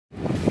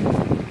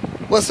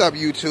What's up,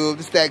 YouTube?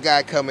 This that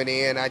guy coming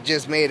in. I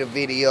just made a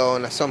video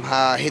and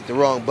somehow I hit the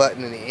wrong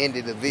button and it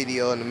ended the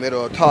video in the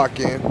middle of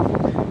talking.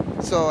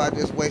 So I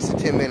just wasted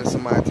 10 minutes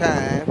of my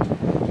time.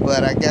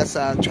 But I guess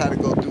I'll try to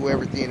go through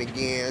everything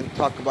again,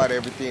 talk about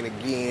everything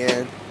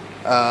again,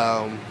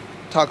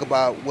 talk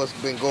about what's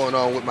been going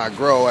on with my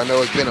grow. I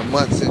know it's been a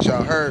month since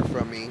y'all heard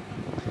from me.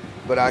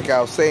 But like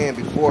I was saying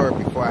before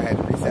I had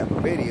to reset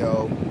my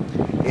video,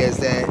 is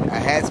that I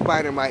had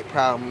spider mite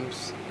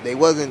problems. They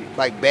wasn't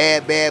like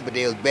bad, but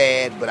they was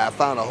bad. But I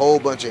found a whole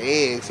bunch of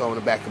eggs on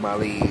the back of my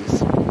leaves.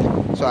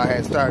 So I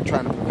had started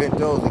trying to prevent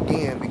those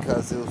again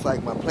because it was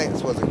like my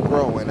plants wasn't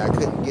growing. I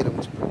couldn't get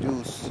them to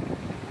produce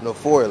no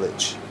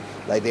foliage.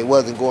 Like they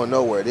wasn't going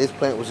nowhere. This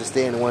plant was just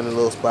staying in one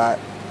little spot.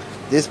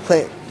 This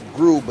plant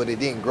grew, but it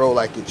didn't grow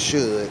like it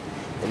should.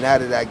 And now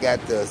that I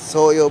got the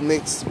soil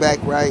mix back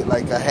right,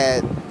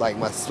 like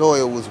my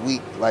soil was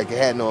weak, like it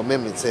had no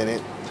amendments in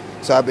it.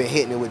 So I've been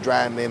hitting it with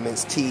dry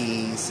amendments,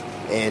 teas,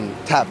 and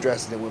top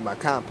dressing it with my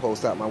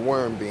compost out my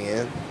worm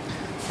bin.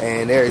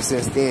 And ever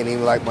since then,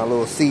 even like my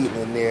little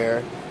seedling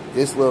there,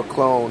 this little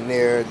clone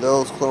there,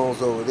 those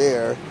clones over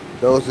there,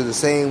 those are the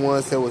same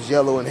ones that was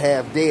yellow and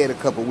half dead a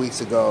couple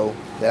weeks ago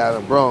that I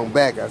done brought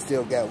back. I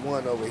still got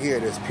one over here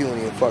that's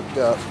puny and fucked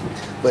up,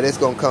 but it's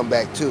gonna come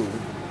back too.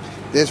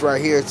 This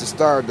right here is the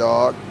star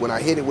dog. When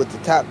I hit it with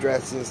the top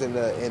dressings and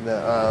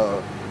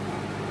the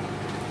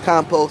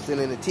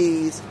composting and the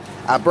teas,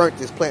 I burnt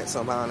this plant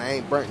somehow, and I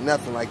ain't burnt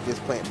nothing like this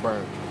plant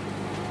burnt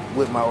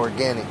with my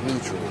organic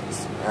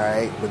nutrients,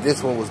 alright? But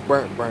this one was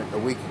burnt a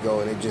week ago,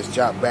 and it just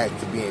dropped back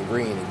to being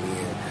green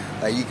again.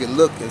 Like, you can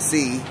look and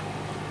see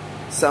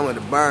some of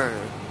the burn,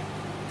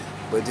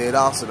 but it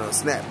also done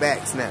snap back.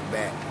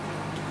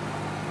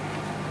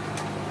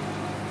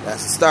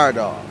 That's a star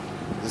dog.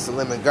 This is a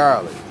lemon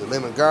garlic. The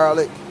lemon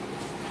garlic,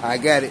 I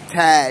got it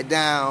tied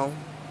down.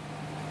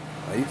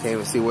 Oh, you can't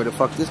even see where the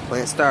fuck this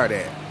plant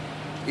started at.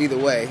 Either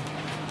way,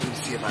 let me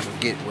see if I can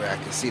get where I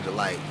can see the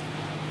light.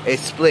 It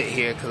split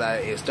here because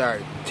it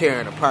started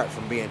tearing apart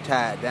from being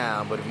tied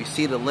down. But if you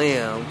see the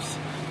limbs,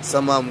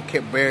 some of them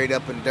kept buried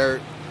up in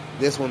dirt.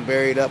 This one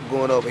buried up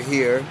going over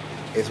here.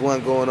 It's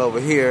one going over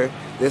here.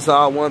 This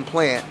all one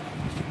plant.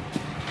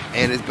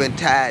 And it's been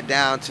tied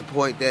down to the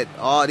point that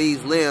all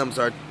these limbs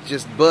are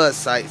just bud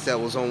sites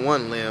that was on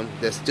one limb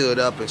that stood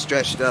up and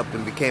stretched up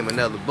and became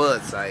another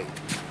bud site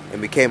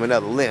and became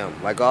another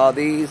limb. Like all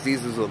these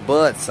is a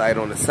bud site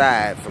on the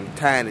side from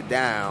tying it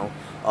down.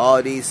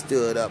 All these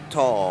stood up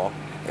tall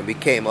and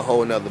became a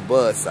whole nother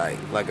bud site,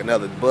 like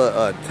another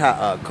bud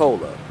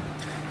cola.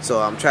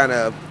 So I'm trying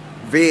to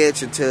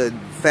veg until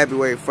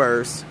February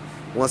 1st.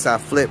 Once I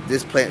flip,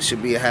 this plant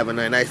should be having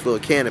a nice little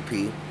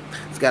canopy.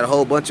 It's got a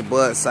whole bunch of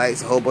bud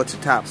sites, a whole bunch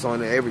of tops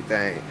on it,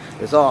 everything.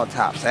 It's all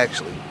tops,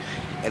 actually.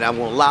 And I'm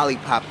going to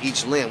lollipop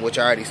each limb, which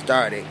I already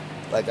started.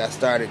 Like, I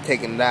started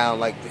taking down,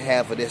 like,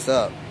 half of this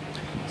up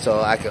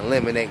so I can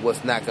eliminate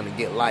what's not going to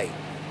get light.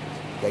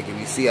 Like, if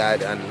you see, I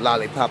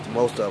lollipopped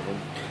most of them.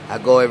 I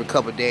go every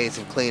couple of days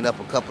and clean up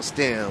a couple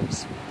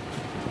stems.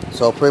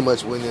 So, pretty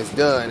much when it's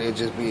done, it'll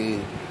just be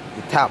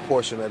the top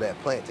portion of that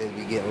plant that'll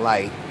be getting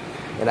light.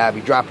 And I'll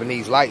be dropping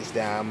these lights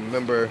down.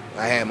 Remember,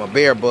 I had my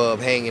bear bulb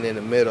hanging in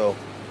the middle,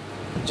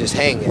 just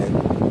hanging,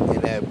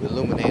 and that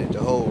illuminated the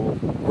whole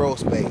grow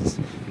space.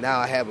 Now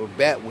I have a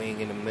bat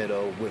wing in the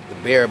middle with the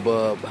bear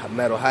bulb,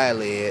 metal high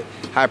lead,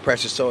 high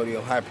pressure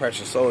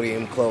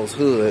sodium closed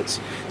hoods.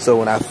 So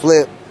when I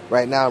flip,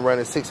 right now I'm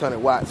running 600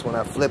 watts. When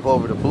I flip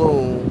over the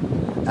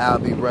bloom, I'll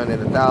be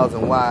running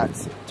 1,000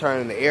 watts,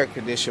 turning the air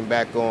conditioner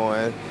back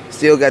on.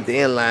 Still got the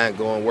inline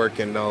going,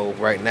 working though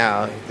right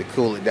now to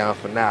cool it down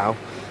for now.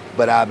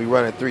 But I'll be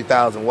running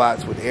 3,000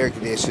 watts with the air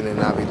conditioning, and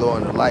I'll be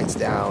lowering the lights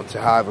down to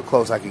however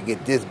close I can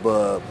get this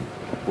bulb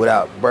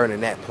without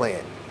burning that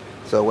plant.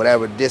 So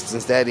whatever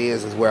distance that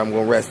is where I'm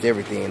going to rest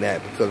everything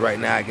at, because right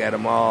now I got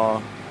them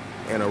all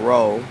in a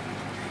row.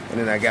 And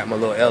then I got my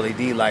little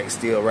LED light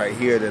still right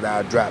here that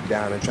I'll drop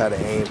down and try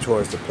to aim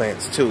towards the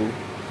plants too.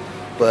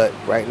 But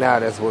right now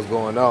that's what's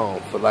going on.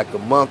 For like a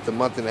month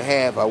and a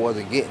half, I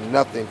wasn't getting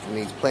nothing from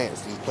these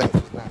plants. These plants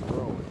was not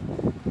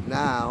growing.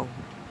 Now,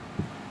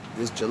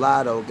 this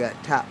gelato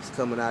got tops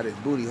coming out of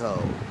his booty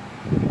hole.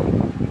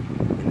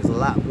 And there's a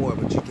lot more,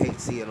 but you can't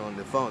see it on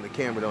the phone. The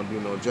camera don't do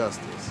no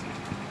justice.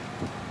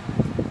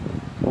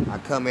 I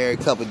come every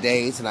couple of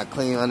days and I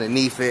clean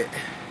underneath it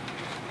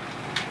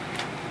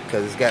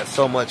because it's got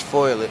so much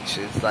foliage.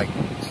 It's like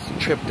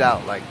it's tripped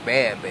out like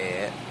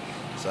bad.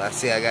 So I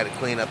see I got to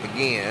clean up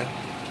again.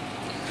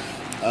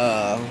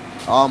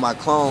 All my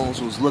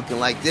clones was looking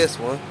like this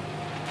one.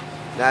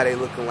 Now they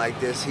looking like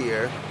this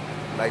here.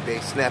 Like they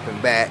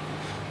snapping back.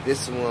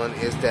 This one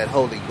is that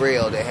Holy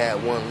Grail that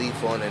had one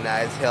leaf on it. Now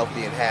it's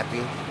healthy and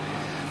happy.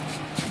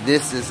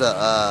 This is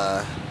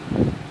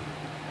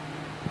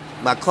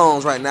my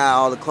clones right now.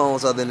 All the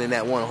clones other than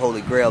that one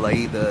Holy Grail are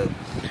either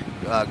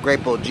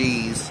Grape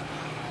OGs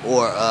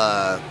or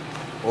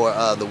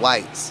the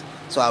whites.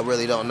 So I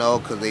really don't know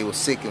because they were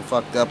sick and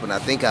fucked up, and I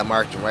think I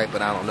marked them right,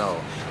 but I don't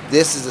know.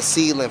 This is a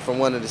seedling from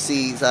one of the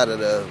seeds out of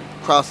the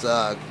cross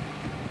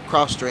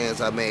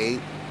strands I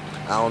made.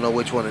 I don't know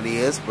which one it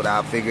is, but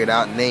I'll figure it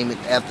out and name it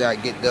after I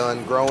get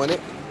done growing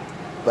it.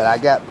 But I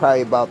got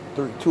probably about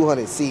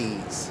 200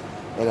 seeds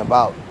and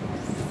about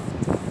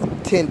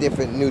 10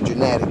 different new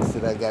genetics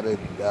that I got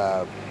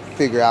to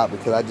figure out,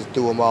 because I just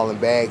threw them all in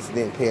bags,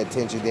 didn't pay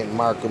attention, didn't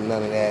mark them,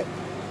 none of that.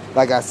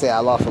 Like I said, I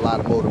lost a lot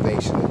of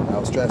motivation. I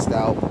was stressed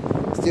out,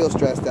 still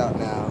stressed out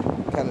now,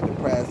 kind of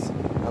depressed.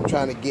 I'm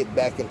trying to get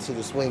back into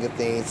the swing of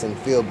things and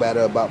feel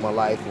better about my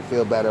life and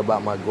feel better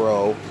about my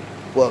grow.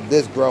 Well,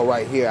 this grow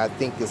right here, I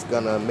think it's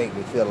going to make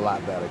me feel a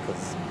lot better,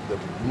 because the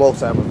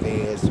most I ever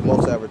veg, the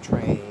most I ever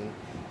trained,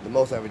 the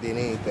most I ever did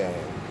anything.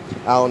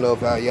 I don't know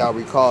if y'all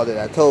recall that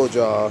I told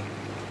y'all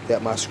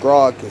that my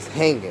scrog is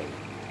hanging.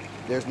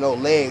 There's no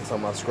legs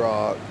on my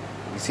scrog.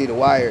 You see the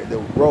wire, the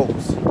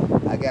ropes,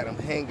 I got them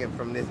hanging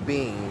from this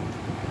beam.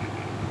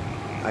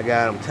 I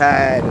got them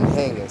tied and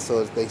hanging,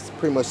 so they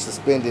pretty much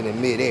suspended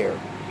in midair.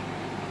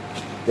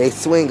 They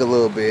swing a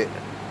little bit,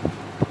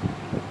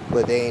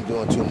 but they ain't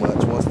doing too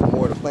much. Once the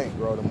more the plant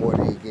grow, the more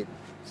they get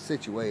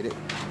situated.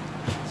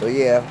 So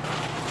yeah.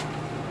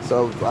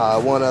 So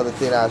one other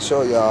thing I'll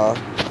show y'all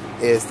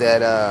is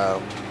that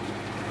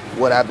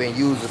what I've been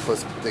using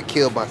to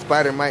kill my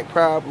spider mite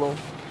problem,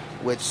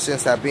 which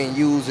since I've been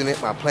using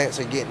it, my plants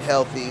are getting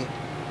healthy.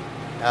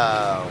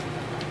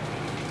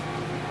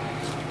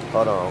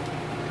 Hold on.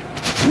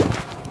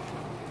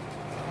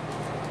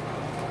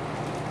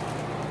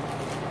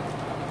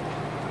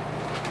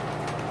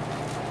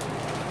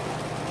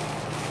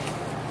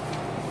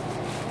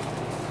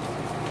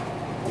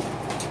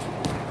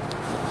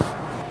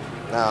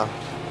 Now,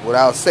 what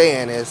I was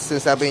saying is,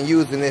 since I've been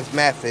using this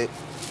method,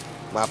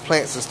 my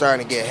plants are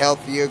starting to get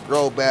healthier,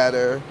 grow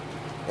better,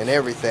 and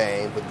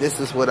everything. But this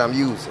is what I'm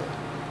using.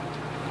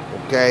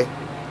 Okay?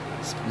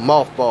 It's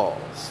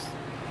mothballs.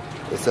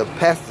 It's a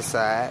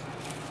pesticide.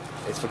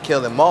 It's for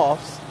killing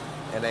moths,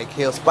 and they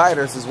kill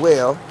spiders as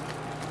well.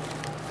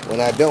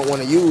 When I don't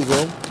want to use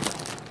them,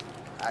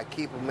 I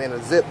keep them in a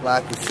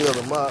Ziploc and seal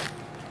them up,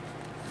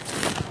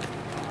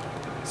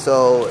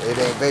 so it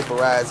ain't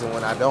vaporizing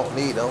when I don't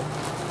need them.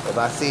 If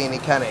I see any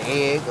kind of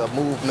egg or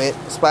movement,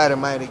 spider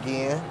mite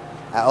again,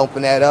 I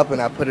open that up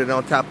and I put it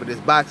on top of this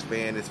box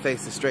fan that's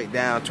facing straight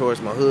down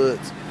towards my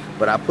hoods.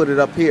 But I put it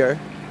up here,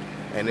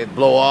 and it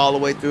blow all the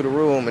way through the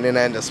room, and then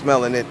I end up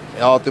smelling it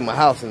all through my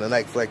house in the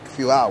next like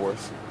few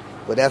hours.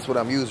 But that's what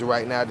I'm using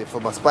right now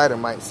for my spider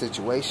mite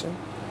situation.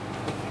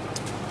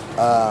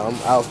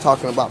 I was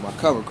talking about my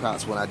cover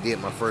crops when I did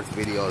my first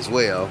video as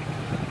well.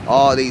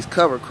 All these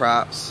cover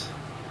crops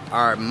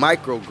are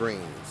microgreens,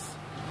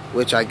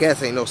 which I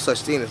guess ain't no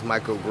such thing as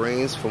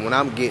microgreens. From what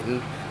I'm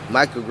getting,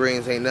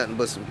 microgreens ain't nothing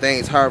but some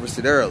things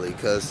harvested early,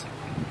 because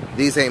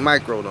these ain't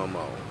micro no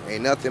more.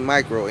 Ain't nothing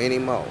micro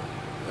anymore.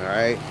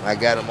 Alright? I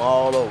got them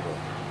all over.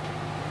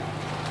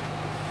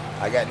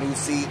 I got new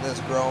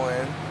seedlings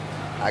growing.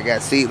 I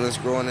got seedlings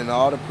growing in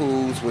all the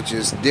pools, which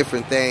is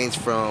different things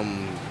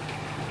from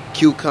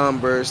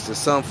cucumbers to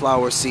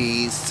sunflower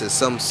seeds to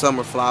some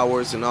summer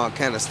flowers and all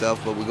kind of stuff.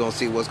 But we're going to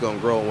see what's going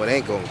to grow and what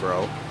ain't going to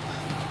grow.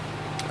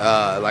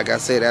 Like I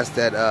said, that's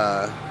that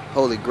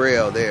holy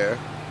grail there.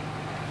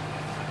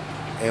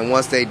 And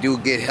once they do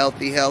get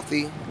healthy,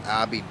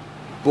 I'm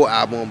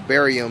gonna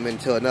bury them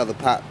into another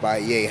pot by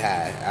yay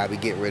high. I'll be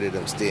getting rid of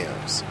them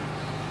stems.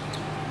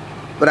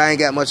 But I ain't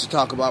got much to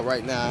talk about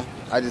right now.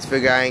 I just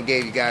figure I ain't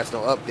gave you guys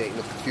no update in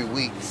a few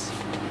weeks.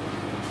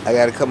 I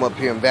gotta come up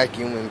here and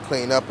vacuum and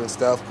clean up and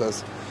stuff,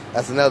 because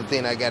that's another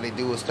thing I gotta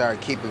do, is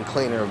start keeping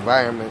cleaner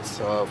environments,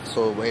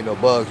 so ain't no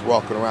bugs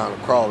walking around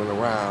and crawling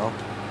around.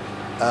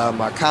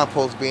 My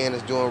compost bin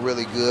is doing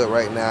really good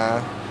right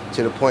now,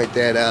 to the point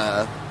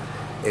that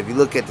if you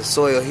look at the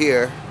soil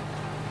here,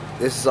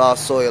 this is all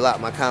soil out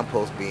my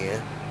compost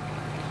bin.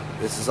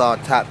 This is all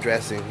top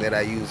dressing that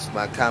I use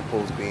my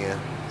compost bin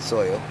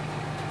soil.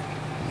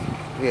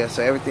 Yeah,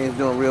 so everything's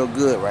doing real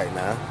good right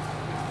now.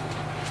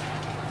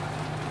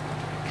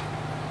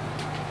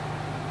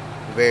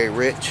 Very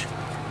rich.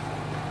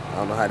 I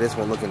don't know how this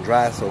one looking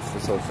dry so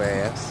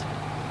fast,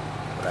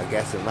 but I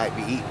guess it might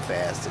be eating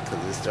faster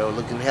because it's still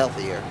looking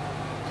healthier.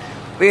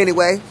 But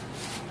anyway,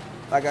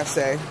 like I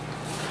say,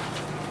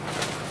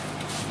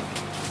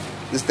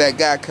 this that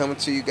guy coming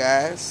to you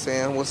guys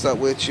saying what's up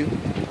with you.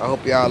 I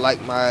hope y'all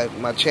like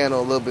my channel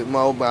a little bit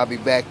more, but I'll be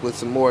back with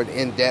some more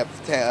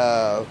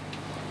in-depth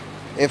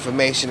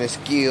information and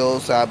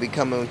skills. I'll be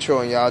coming and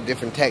showing y'all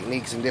different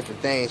techniques and different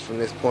things from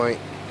this point.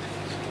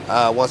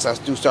 Once I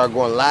do start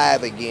going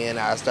live again,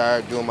 I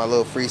start doing my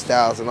little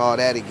freestyles and all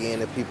that again.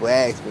 If people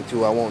ask me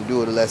to, I won't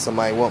do it unless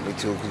somebody want me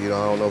to, because I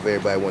don't know if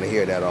everybody want to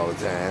hear that all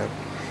the time.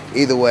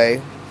 Either way,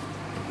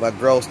 my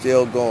grow's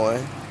still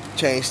going.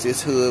 Changed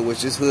this hood,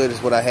 which this hood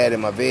is what I had in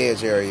my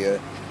veg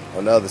area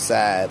on the other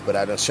side, but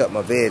I done shut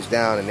my veg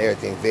down and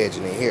everything's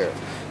vegging in here.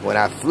 When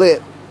I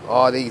flip,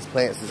 all these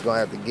plants is gonna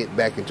have to get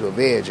back into a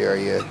veg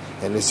area,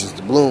 and this is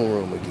the bloom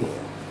room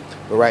again.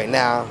 But right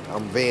now,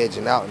 I'm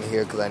vegging out in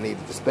here because I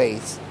needed the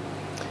space.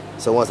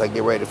 So once I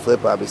get ready to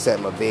flip, I'll be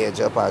setting my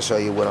veg up. I'll show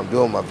you what I'm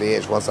doing with my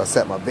veg. Once I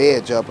set my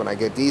veg up and I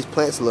get these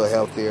plants a little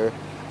healthier,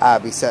 I'll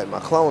be setting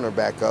my cloner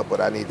back up, but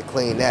I need to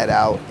clean that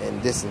out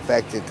and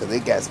disinfect it because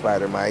it got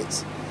spider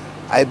mites.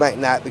 I might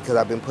not because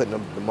I've been putting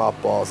the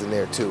mothballs in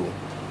there too.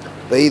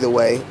 But either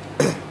way,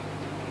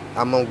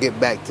 I'm going to get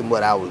back to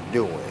what I was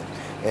doing.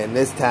 And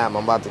this time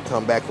I'm about to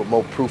come back with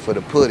more proof of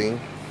the pudding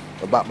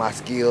about my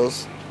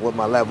skills, what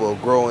my level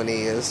of growing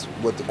is,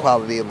 what the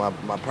quality of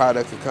my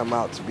product could come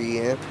out to be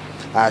in.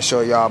 I'll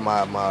show y'all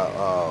my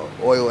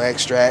oil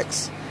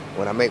extracts.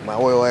 When I make my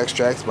oil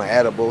extracts, my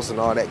edibles, and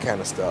all that kind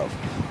of stuff.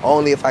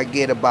 Only if I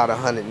get about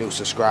 100 new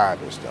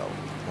subscribers, though.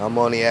 I'm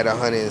only at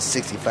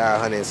 165,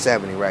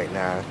 170 right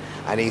now.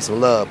 I need some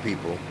love,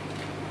 people.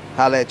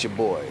 Holla at your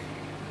boy.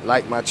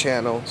 Like my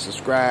channel,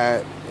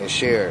 subscribe, and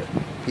share it.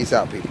 Peace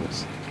out,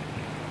 peoples.